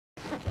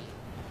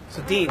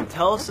So Dean,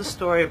 tell us the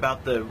story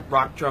about the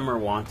Rock Drummer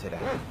Wanted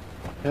ad.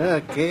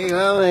 Okay,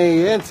 well,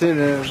 they answered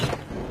a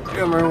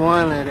Drummer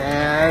Wanted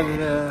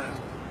ad.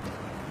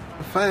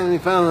 I finally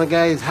found the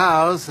guy's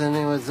house, and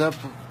he was up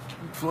a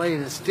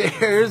flight of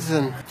stairs,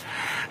 and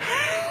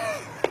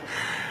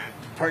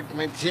parked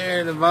my chair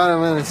at the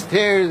bottom of the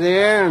stairs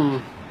there,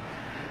 and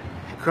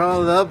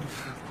crawled up,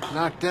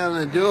 knocked down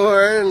the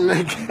door, and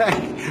the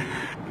guy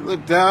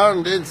looked out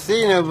and didn't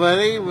see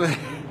nobody,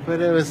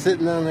 but I was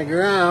sitting on the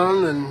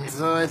ground, and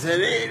so I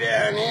said, "Hey,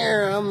 down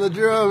here, I'm the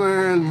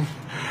drummer," and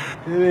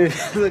he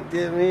looked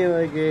at me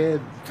like he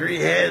had 3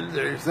 heads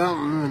or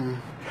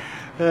something,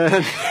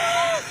 and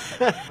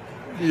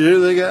you're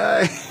the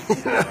guy.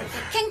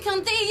 Can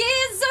count the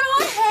years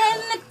on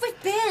hand that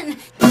we've been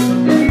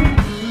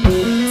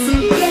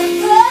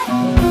together.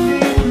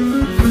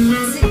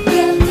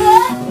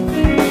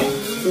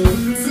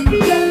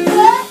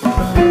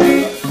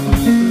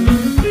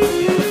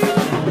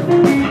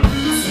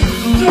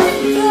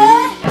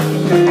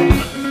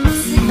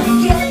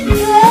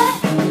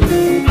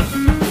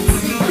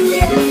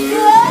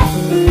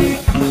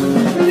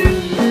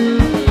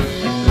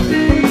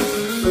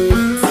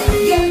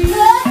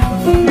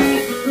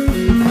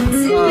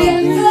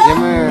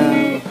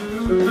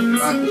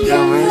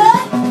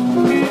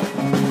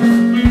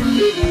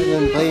 I've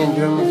been playing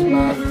drums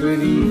about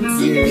 30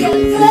 years, I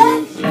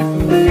think.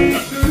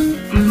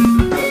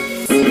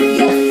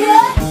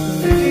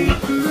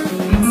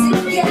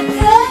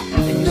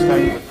 And you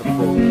started with the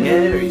full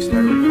kit, or you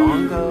started with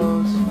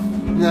bongos?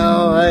 No,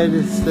 I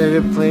just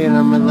started playing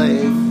on my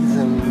legs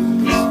and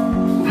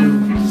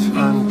moved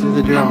on to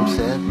the drum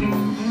set.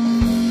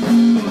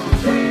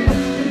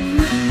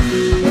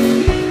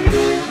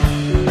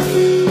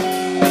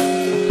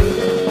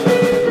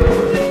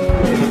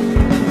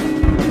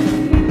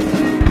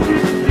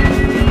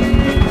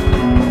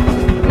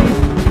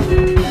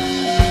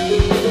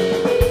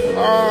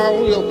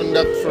 We opened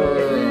up for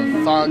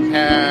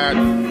Foghat,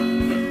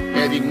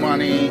 Eddie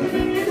Money,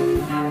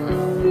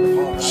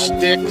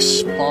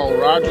 Styx, Paul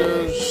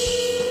Rogers,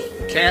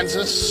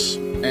 Kansas,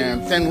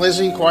 and Thin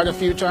Lizzy quite a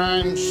few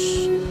times.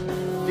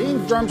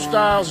 Dean's drum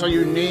styles are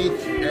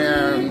unique,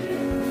 and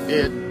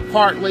it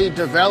partly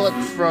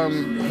developed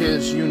from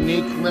his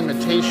unique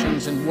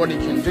limitations in what he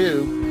can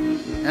do,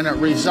 and it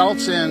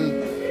results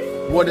in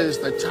what is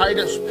the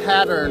tightest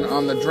pattern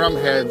on the drum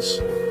heads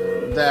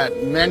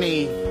that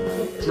many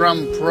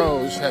drum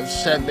pros have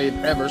said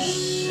they've ever